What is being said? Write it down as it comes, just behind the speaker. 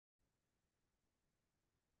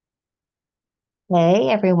Hey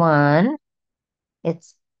everyone,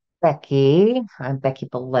 it's Becky. I'm Becky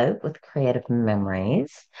Belote with Creative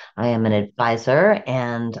Memories. I am an advisor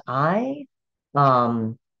and I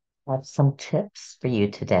um have some tips for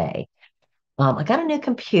you today. I got a new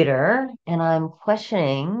computer and I'm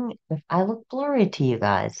questioning if I look blurry to you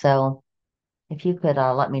guys. So if you could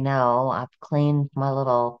let me know, I've cleaned my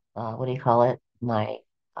little what do you call it? My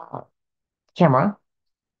uh, camera.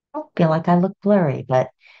 I don't feel like I look blurry, but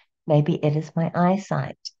maybe it is my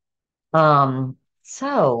eyesight. Um,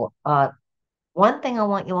 so one thing I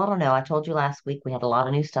want you all to know, I told you last week we had a lot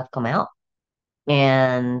of new stuff come out,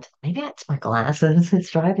 and maybe it's my glasses.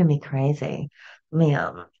 It's driving me crazy. Let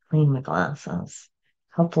me clean my glasses.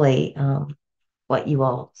 Hopefully, what you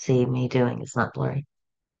all see me doing is not blurry.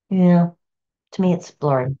 Yeah, to me it's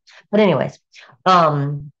blurry. But anyways,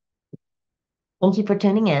 um, thank you for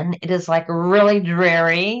tuning in. It is like really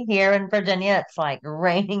dreary here in Virginia. It's like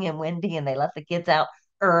raining and windy, and they let the kids out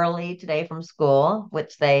early today from school,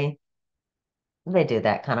 which they do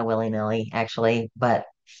that kind of willy-nilly, actually, but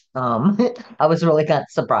um I was really kind of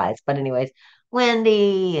surprised. But anyways,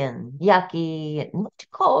 windy and yucky and not too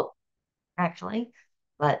cold, actually,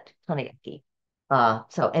 but kind of yucky.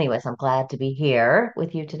 So anyways, I'm glad to be here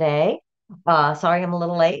with you today. Sorry I'm a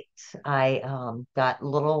little late. I got a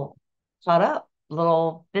little caught up, a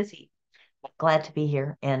little busy. Glad to be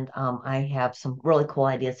here, and I have some really cool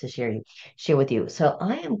ideas to share with you. So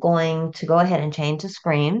I am going to go ahead and change the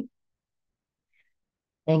screen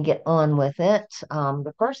and get on with it.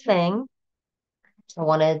 The first thing I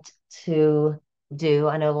wanted to do,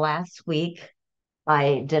 I know last week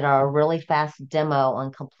I did a really fast demo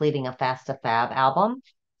on completing a Fast Fab album.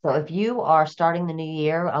 So if you are starting the new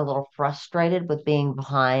year a little frustrated with being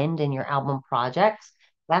behind in your album projects,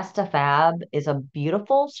 Fast Fab is a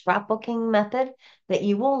beautiful scrapbooking method that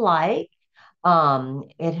you will like.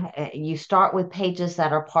 You start with pages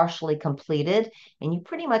that are partially completed, and you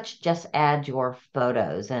pretty much just add your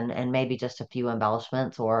photos and maybe just a few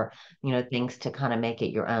embellishments or things to kind of make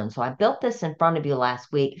it your own. So I built this in front of you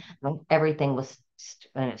last week. Everything was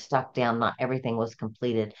stuck down, not everything was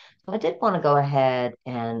completed. So I did want to go ahead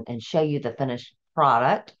and show you the finished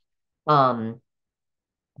product. Um,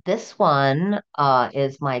 this one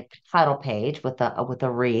is my title page with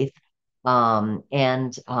a wreath.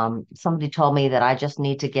 And somebody told me that I just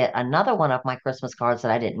need to get another one of my Christmas cards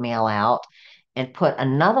that I didn't mail out and put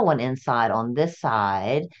another one inside on this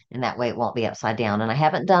side, and that way it won't be upside down. And I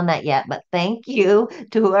haven't done that yet, but thank you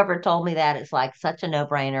to whoever told me that. It's like such a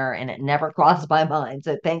no-brainer, and it never crossed my mind.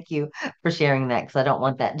 So thank you for sharing that because I don't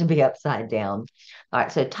want that to be upside down. All right,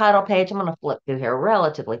 so title page, I'm going to flip through here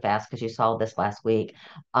relatively fast because you saw this last week.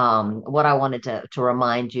 What I wanted to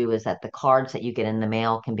remind you is that the cards that you get in the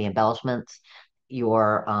mail can be embellishments.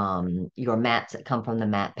 Your mats that come from the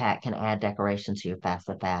mat pack can add decorations to your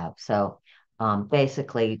Fasta Fab. So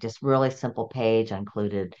basically, just really simple page. I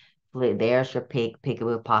included there's your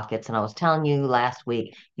peekaboo pockets. And I was telling you last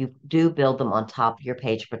week, you do build them on top of your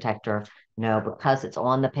page protector. No, because it's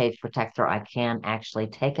on the page protector, I can actually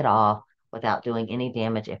take it off without doing any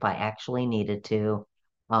damage if I actually needed to.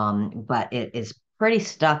 But it is pretty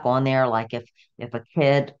stuck on there. Like if a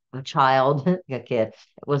child, a kid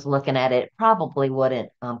was looking at it, probably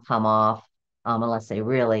wouldn't come off unless they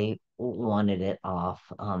really wanted it off.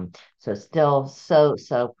 So it's still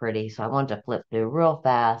so pretty. So I wanted to flip through real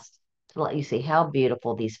fast to let you see how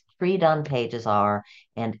beautiful these pre-done pages are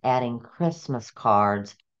and adding Christmas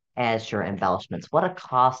cards as your embellishments. What a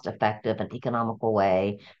cost-effective and economical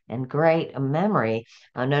way and great memory.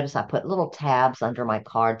 Notice I put little tabs under my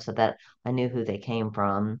card so that I knew who they came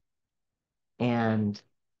from. And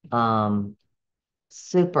um,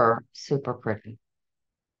 super pretty.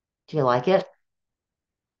 Do you like it?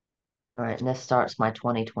 All right, and this starts my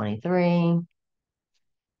 2023.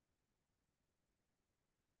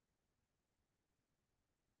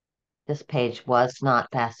 This page was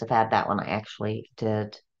not fast to fab. That one I actually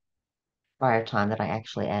did prior time that I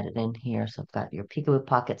actually added in here. So I've got your peekaboo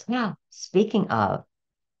pockets. Now, speaking of,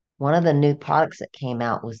 one of the new products that came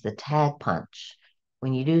out was the tag punch.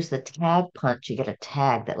 When you use the tag punch, you get a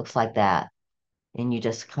tag that looks like that. And you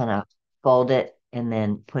just kind of fold it and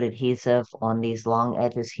then put adhesive on these long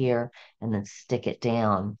edges here and then stick it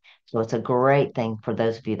down. So it's a great thing for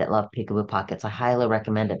those of you that love peekaboo pockets. I highly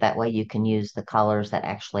recommend it. That way you can use the colors that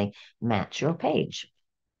actually match your page.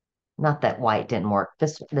 Not that white didn't work.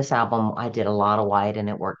 This album I did a lot of white and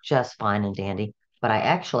it worked just fine and dandy. But I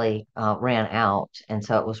actually ran out, and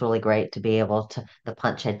so it was really great to be able to. The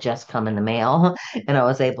punch had just come in the mail, and I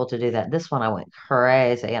was able to do that. This one I went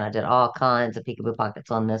crazy, and I did all kinds of peekaboo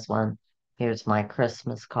pockets on this one Here's my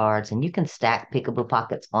Christmas cards, and you can stack peekaboo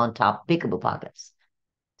pockets on top of peekaboo pockets.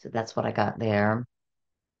 So that's what I got there.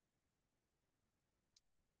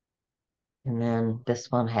 And then this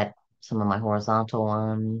one had some of my horizontal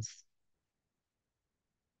ones.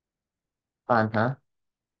 Fun, huh?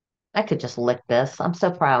 I could just lick this. I'm so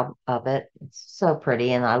proud of it. It's so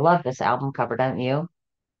pretty, and I love this album cover, don't you?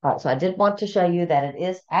 So I did want to show you that it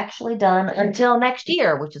is actually done until next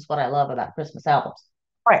year, which is what I love about Christmas albums.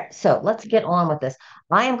 All right, so let's get on with this.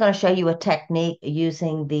 I am going to show you a technique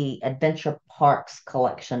using the Adventure Parks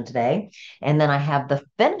collection today. And then I have the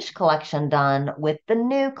finished collection done with the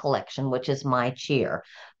new collection, which is my cheer.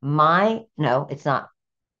 No, it's not.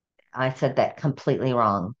 I said that completely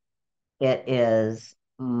wrong. It's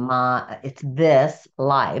this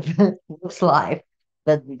life, this life.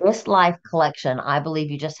 This life collection, I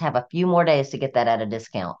believe you just have a few more days to get that at a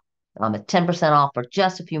discount. It's 10% off for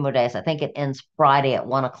just a few more days. I think it ends Friday at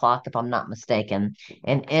 1 o'clock, if I'm not mistaken.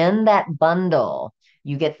 And in that bundle,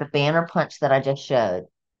 you get the banner punch that I just showed.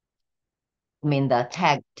 I mean, the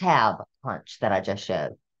tab punch that I just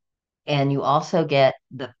showed. And you also get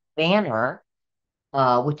the banner,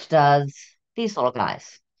 which does these little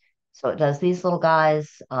guys. So it does these little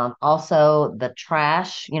guys. Also the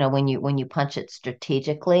trash, when you punch it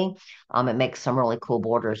strategically, it makes some really cool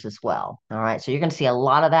borders as well. All right. So you're going to see a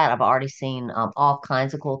lot of that. I've already seen all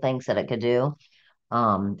kinds of cool things that it could do.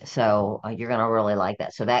 So you're going to really like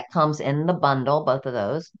that. So that comes in the bundle, both of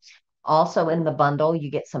those. Also in the bundle, you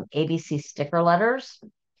get some ABC sticker letters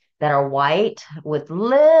that are white with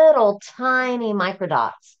little tiny micro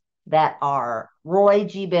dots that are Roy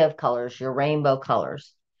G. Biv colors, your rainbow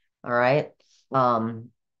colors. All right. Um,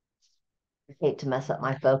 I hate to mess up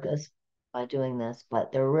my focus by doing this,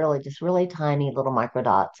 but they're really just really tiny little micro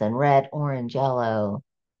dots in red, orange, yellow,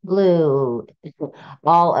 blue,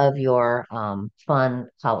 all of your fun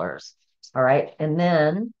colors. All right. And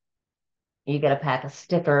then you get a pack of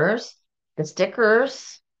stickers. The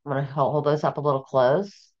stickers, I'm going to hold those up a little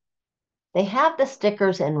close. They have the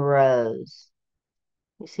stickers in rows.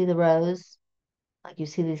 You see the rows? Like you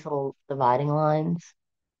see these little dividing lines?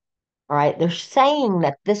 All right. They're saying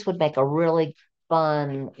that this would make a really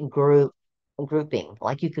fun grouping.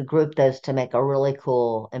 Like you could group those to make a really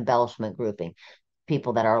cool embellishment grouping.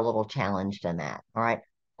 People that are a little challenged in that. All right.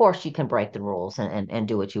 Of course, you can break the rules and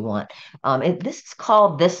do what you want. This is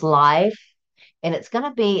called This Life, and it's going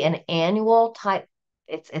to be an annual type.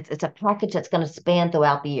 It's a package that's going to span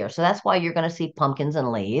throughout the year. So that's why you're going to see pumpkins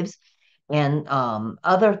and leaves and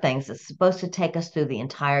other things. It's supposed to take us through the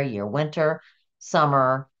entire year, winter,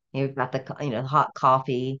 summer. You've got the hot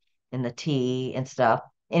coffee and the tea and stuff.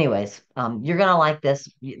 Anyways, you're going to like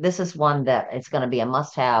this. This is one that it's going to be a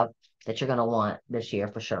must-have that you're going to want this year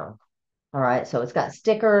for sure. All right, so it's got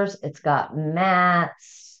stickers, it's got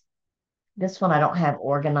mats. This one I don't have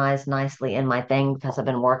organized nicely in my thing because I've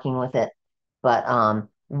been working with it. But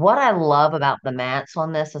what I love about the mats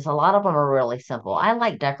on this is a lot of them are really simple. I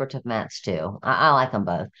like decorative mats too. I like them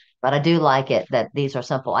both, but I do like it that these are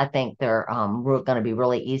simple. I think they're going to be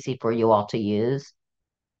really easy for you all to use.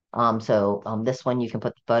 So this one you can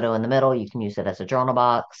put the photo in the middle. You can use it as a journal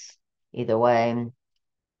box. Either way.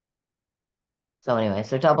 So anyway,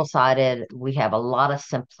 so double-sided. We have a lot of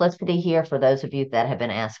simplicity here for those of you that have been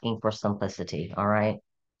asking for simplicity. All right.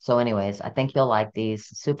 So anyways, I think you'll like these.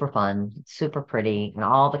 Super fun, super pretty, and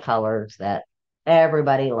all the colors that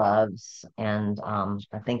everybody loves. And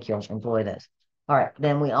I think you'll enjoy this. All right.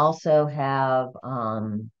 Then we also have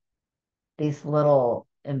these little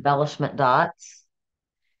embellishment dots.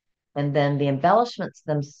 And then the embellishments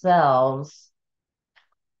themselves.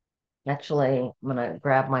 Actually, I'm gonna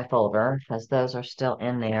grab my folder because those are still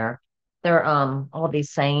in there. They're all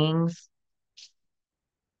these sayings.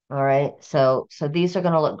 All right. So these are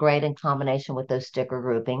gonna look great in combination with those sticker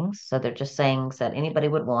groupings. So they're just sayings that anybody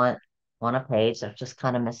would want on a page. They're just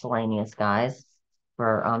kind of miscellaneous guys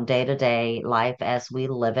for day-to-day life as we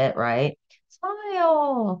live it, right?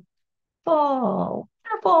 Smile, fall,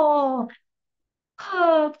 careful,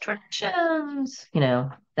 hug, traditions,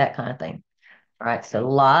 that kind of thing. All right, so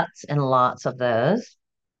lots and lots of those.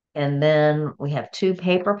 And then we have two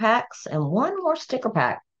paper packs and one more sticker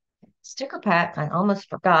pack. Sticker pack, I almost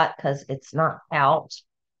forgot because it's not out,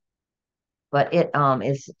 but it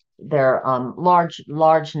is they're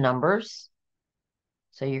large numbers.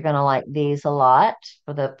 So you're gonna like these a lot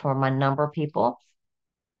for my number people.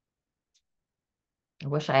 I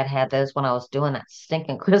wish I had had those when I was doing that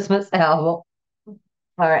stinking Christmas album.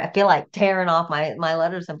 All right, I feel like tearing off my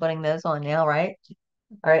letters and putting those on now, right?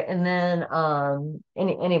 All right, and then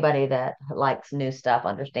anybody that likes new stuff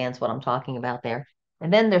understands what I'm talking about there.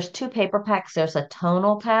 And then there's two paper packs. There's a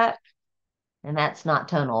tonal pack, And that's not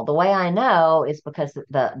tonal. The way I know is because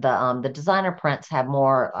the designer prints have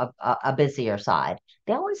more of a busier side.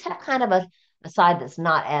 They always have kind of a side that's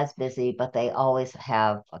not as busy, but they always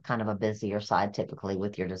have a kind of a busier side typically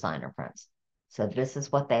with your designer prints. So this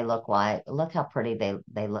is what they look like. Look how pretty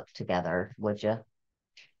they look together, would you?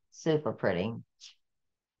 Super pretty.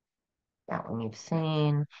 That one you've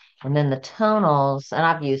seen. And then the tonals, and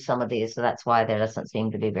I've used some of these, so that's why there doesn't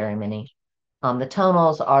seem to be very many. The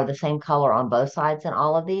tonals are the same color on both sides in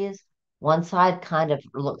all of these. One side kind of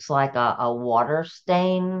looks like a water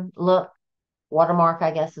stain look, watermark,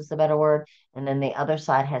 I guess is the better word. And then the other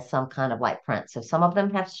side has some kind of like print. So some of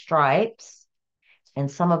them have stripes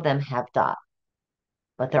and some of them have dots,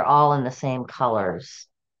 but they're all in the same colors.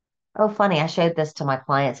 Oh, funny. I showed this to my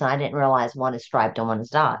clients and I didn't realize one is striped and one is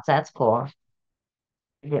dots. That's cool.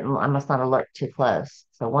 I must not have looked too close.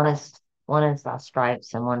 So one is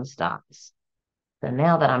stripes and one is dots. So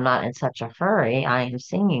now that I'm not in such a hurry, I am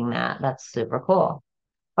seeing that. That's super cool.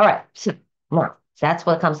 All right. So now that's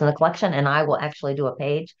what comes in the collection, and I will actually do a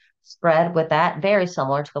page spread with that, very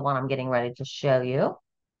similar to the one I'm getting ready to show you.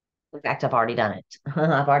 In fact, I've already done it.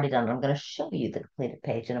 I've already done it. I'm going to show you the completed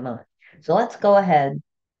page in a moment. So let's go ahead.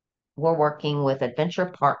 We're working with Adventure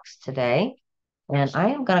Parks today, and I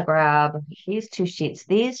am going to grab these two sheets.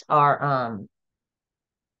 These, and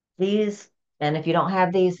if you don't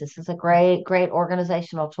have these, this is a great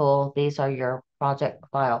organizational tool. These are your project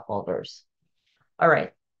file folders. All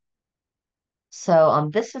right. So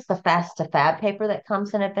this is the fast to fab paper that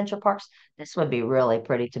comes in Adventure Parks. This would be really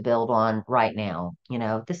pretty to build on right now.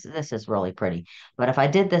 This is really pretty. But if I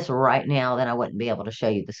did this right now, then I wouldn't be able to show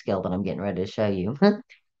you the skill that I'm getting ready to show you.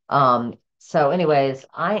 So anyways,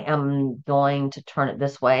 I am going to turn it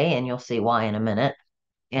this way and you'll see why in a minute.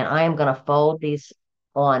 And I am going to fold these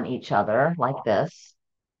on each other like this.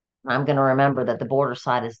 I'm going to remember that the border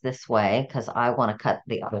side is this way because I want to cut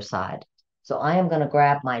the other side. So I am going to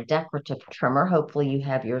grab my decorative trimmer. Hopefully you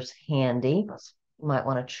have yours handy. You might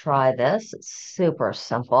want to try this. It's super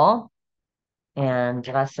simple. And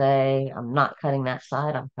did I say I'm not cutting that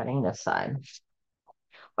side? I'm cutting this side.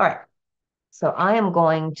 All right. So I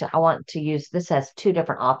want to use, this has two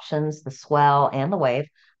different options, the swell and the wave.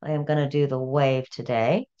 I am going to do the wave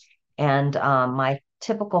today. And my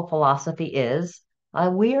typical philosophy is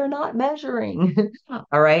we are not measuring.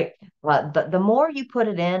 All right. The more you put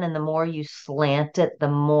it in and the more you slant it, the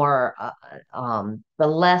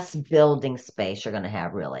less building space you're going to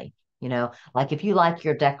have, really. Like if you like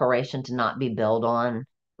your decoration to not be built on,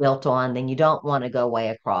 then you don't want to go way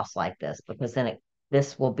across like this because then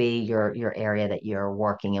this will be your area that you're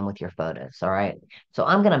working in with your photos. All right. So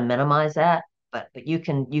I'm going to minimize that, but you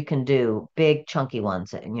can do big chunky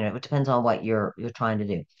ones. And it depends on what you're trying to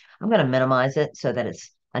do. I'm going to minimize it so that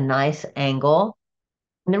it's a nice angle.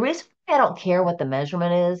 And the reason I don't care what the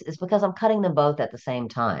measurement is because I'm cutting them both at the same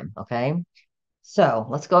time. Okay. So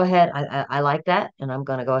let's go ahead. I like that, and I'm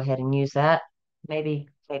going to go ahead and use that. Maybe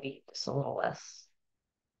just a little less.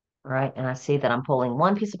 All right. And I see that I'm pulling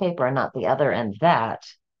one piece of paper and not the other, and that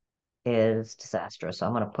is disastrous. So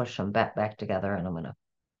I'm going to push them back together, and I'm going to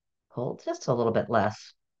pull just a little bit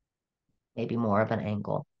less, maybe more of an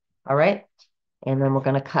angle. All right. And then we're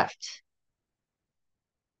going to cut.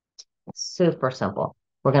 It's super simple.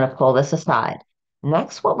 We're going to pull this aside.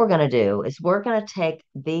 Next, what we're going to do is we're going to take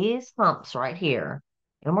these humps right here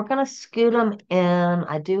and we're going to scoot them in.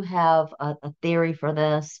 I do have a theory for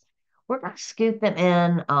this. We're going to scoot them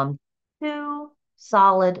in two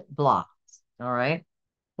solid blocks. All right.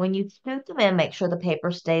 When you scoot them in, make sure the paper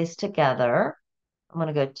stays together. I'm going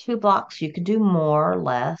to go 2 blocks. You could do more or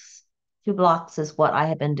less. 2 blocks is what I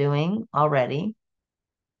have been doing already.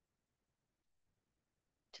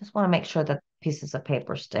 Just want to make sure that pieces of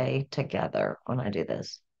paper stay together when I do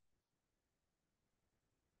this.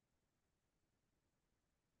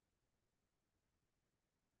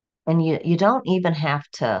 And you don't even have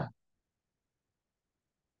to,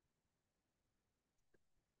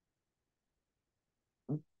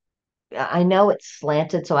 I know it's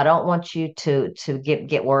slanted, so I don't want you to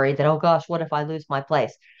get worried that, oh gosh, what if I lose my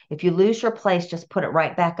place? If you lose your place, just put it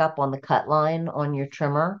right back up on the cut line on your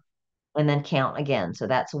trimmer and then count again. So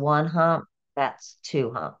that's one hump, that's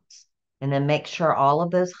two humps. And then make sure all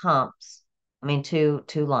of those humps, I mean two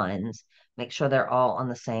lines, make sure they're all on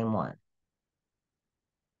the same one.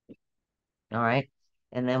 All right.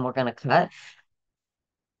 And then we're going to cut.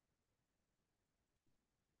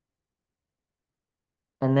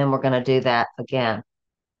 And then we're going to do that again.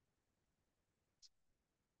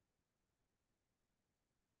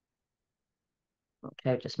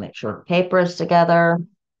 Okay, just make sure the paper is together.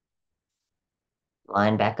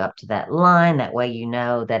 line back up to that line. That way you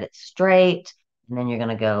know that it's straight. And then you're going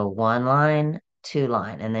to go one line, two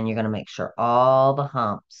line, and then you're going to make sure all the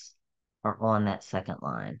humps are on that second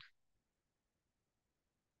line.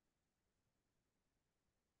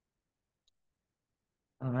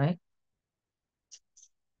 All right.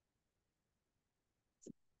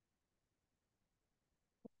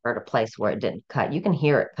 Or a place where it didn't cut. You can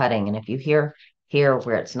hear it cutting. And if you hear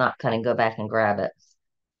where it's not cutting, go back and grab it.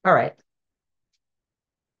 All right.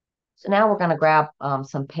 So now we're going to grab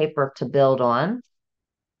some paper to build on.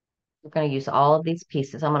 We're going to use all of these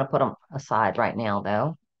pieces. I'm going to put them aside right now,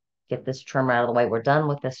 though. Get this trimmer out of the way. We're done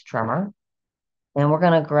with this trimmer. And we're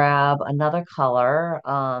going to grab another color.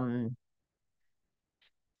 Um,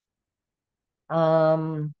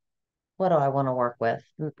 what do I want to work with?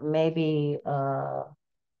 Maybe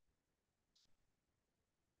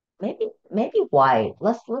white.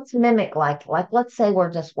 Let's mimic like let's say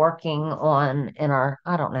we're just working on in our,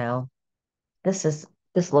 I don't know. This is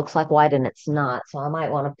this looks like white and it's not, so I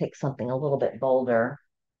might want to pick something a little bit bolder.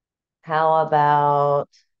 How about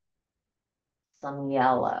some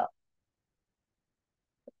yellow?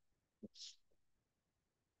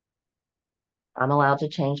 I'm allowed to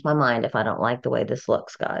change my mind if I don't like the way this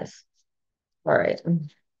looks, guys. All right.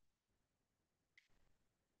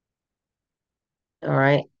 All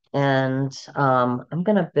right. And I'm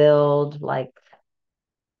gonna build like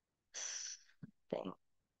thing.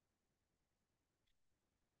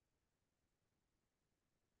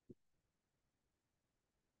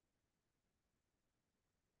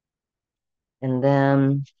 And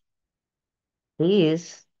then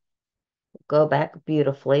these go back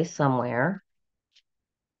beautifully somewhere.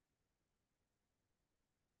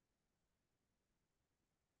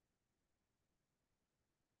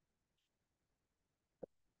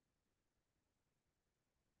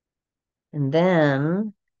 And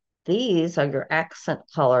then these are your accent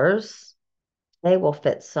colors. They will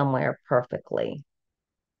fit somewhere perfectly.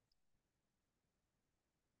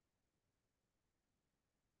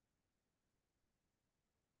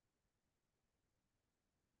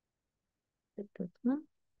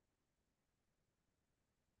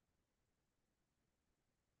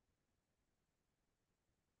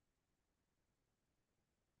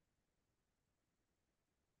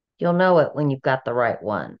 You'll know it when you've got the right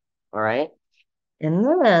one. All right. And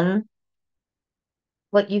then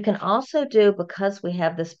what you can also do, because we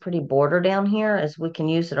have this pretty border down here, is we can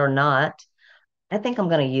use it or not. I think I'm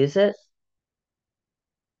going to use it.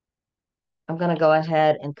 I'm going to go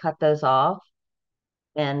ahead and cut those off.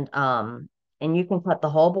 And you can cut the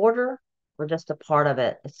whole border or just a part of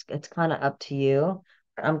it. It's kind of up to you.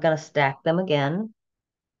 I'm going to stack them again.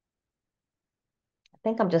 I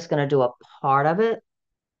think I'm just going to do a part of it.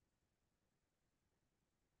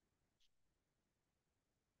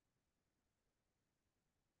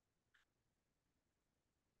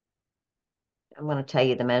 I'm going to tell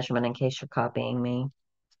you the measurement in case you're copying me.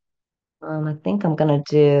 I think I'm going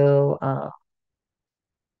to do,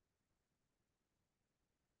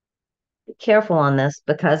 be careful on this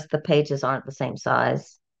because the pages aren't the same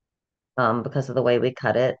size, because of the way we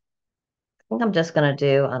cut it. I think I'm just going to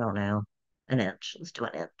do, I don't know, an inch. Let's do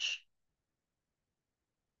an inch.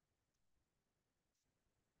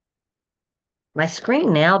 My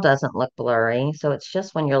screen now doesn't look blurry, so it's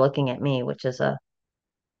just when you're looking at me, which is a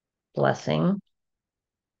blessing.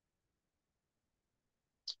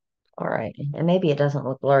 All right. And maybe it doesn't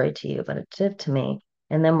look blurry to you, but it did to me.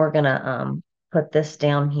 And then we're gonna put this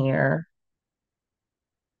down here.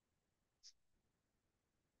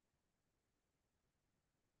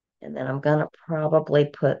 And then I'm gonna probably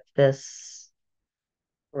put this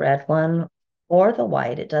red one or the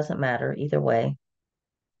white. It doesn't matter either way.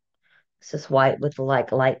 This is white with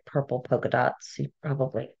like light purple polka dots. You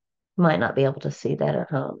probably might not be able to see that at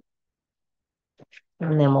home.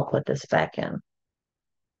 And then we'll put this back in.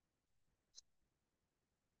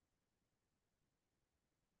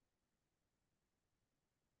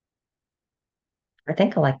 I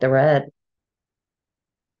think I like the red.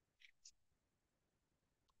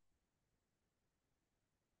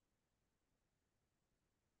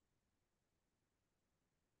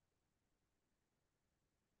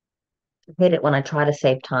 I hate it when I try to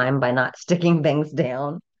save time by not sticking things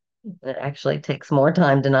down. It actually takes more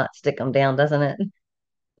time to not stick them down, doesn't it?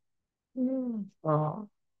 Oh,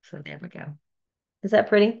 so there we go. Is that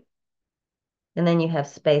pretty? And then you have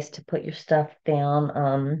space to put your stuff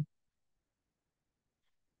down.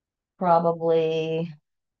 Probably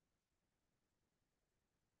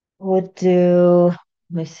would do, let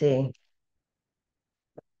me see.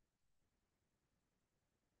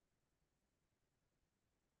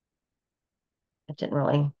 I didn't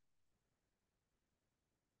really.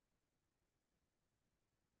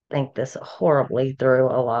 think this horribly through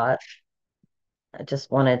a lot. I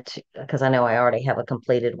just wanted to, because I know I already have a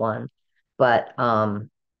completed one, but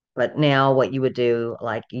but now what you would do,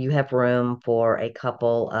 like you have room for a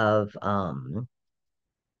couple of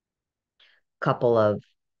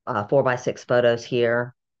 4x6 photos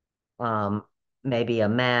here, um, maybe a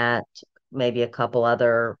mat, maybe a couple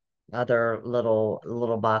other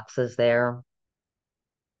little boxes there.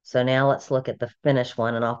 So now let's look at the finished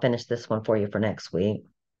one, and I'll finish this one for you for next week.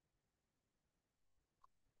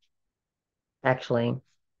 Actually,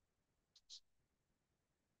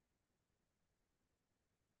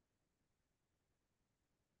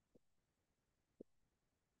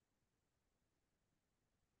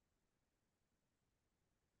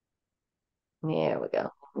 there we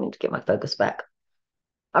go. I need to get my focus back.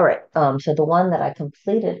 All right. So the one that I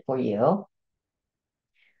completed for you,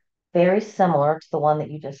 very similar to the one that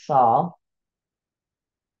you just saw.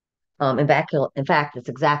 In fact, it's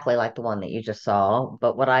exactly like the one that you just saw.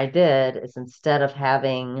 But what I did is instead of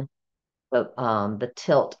having the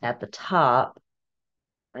tilt at the top,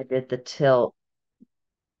 I did the tilt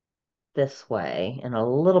this way and a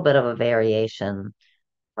little bit of a variation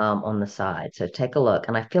on the side. So take a look.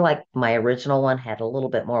 And I feel like my original one had a little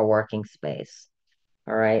bit more working space.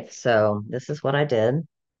 All right. So this is what I did.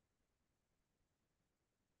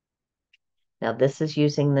 Now this is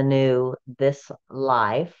using the new This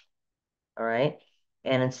Life. All right.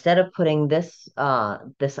 And instead of putting this other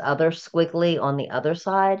squiggly on the other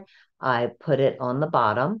side, I put it on the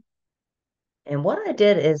bottom. And what I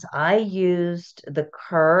did is I used the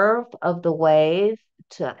curve of the wave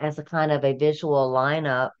to as a kind of a visual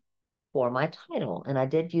lineup for my title. And I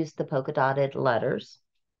did use the polka dotted letters.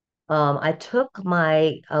 I took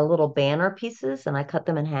my little banner pieces and I cut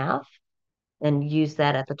them in half and used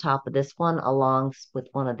that at the top of this one along with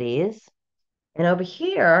one of these. And over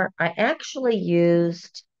here, I actually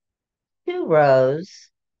used two rows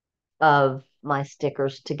of my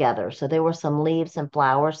stickers together. So there were some leaves and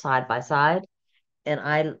flowers side by side, and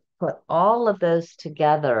I put all of those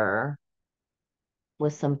together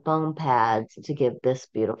with some foam pads to give this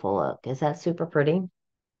beautiful look. Is that super pretty?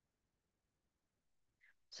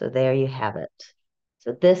 So there you have it.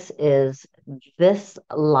 So this is This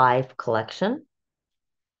Life collection.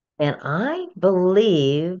 And I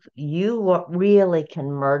believe you really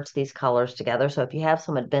can merge these colors together. So if you have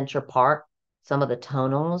some Adventure Park, some of the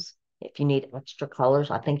tonals, if you need extra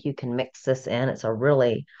colors, I think you can mix this in. It's a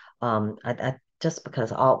really, just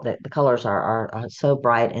because all the colors are so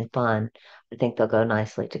bright and fun, I think they'll go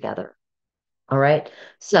nicely together. All right.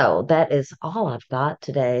 So that is all I've got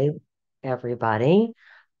today, everybody.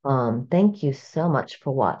 Thank you so much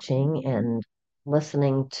for watching and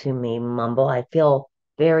listening to me mumble. I feel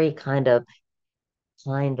very kind of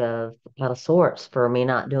out of sorts for me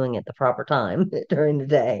not doing it the proper time during the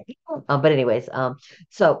day. But anyways,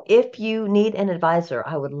 so if you need an advisor,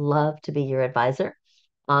 I would love to be your advisor.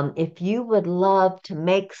 If you would love to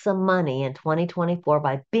make some money in 2024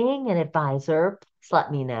 by being an advisor, please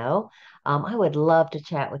let me know. I would love to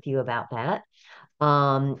chat with you about that.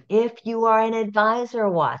 If you are an advisor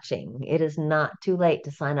watching, it is not too late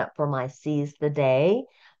to sign up for my Seize the Day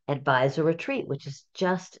advisor retreat, which is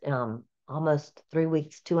just almost 3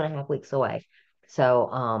 weeks, 2.5 weeks away. So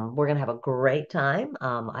we're gonna have a great time.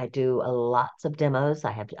 I do lots of demos.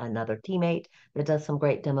 I have another teammate that does some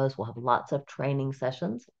great demos. We'll have lots of training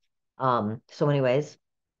sessions. So anyways,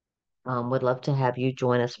 would love to have you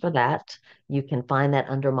join us for that. You can find that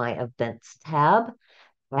under my events tab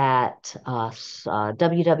at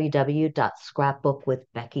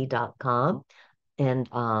www.scrapbookwithbecky.com. And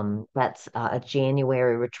that's a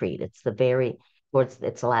January retreat. It's the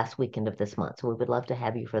last weekend of this month. So we would love to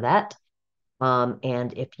have you for that.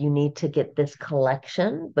 And if you need to get this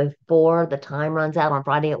collection before the time runs out on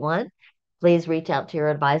Friday at 1, please reach out to your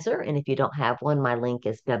advisor. And if you don't have one, my link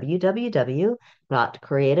is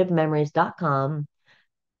www.creativememories.com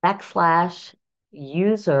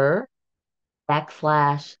 /user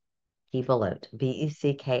 /Belote,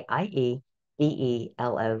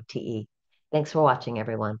 Beckiebelote. Thanks for watching,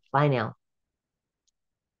 everyone. Bye now.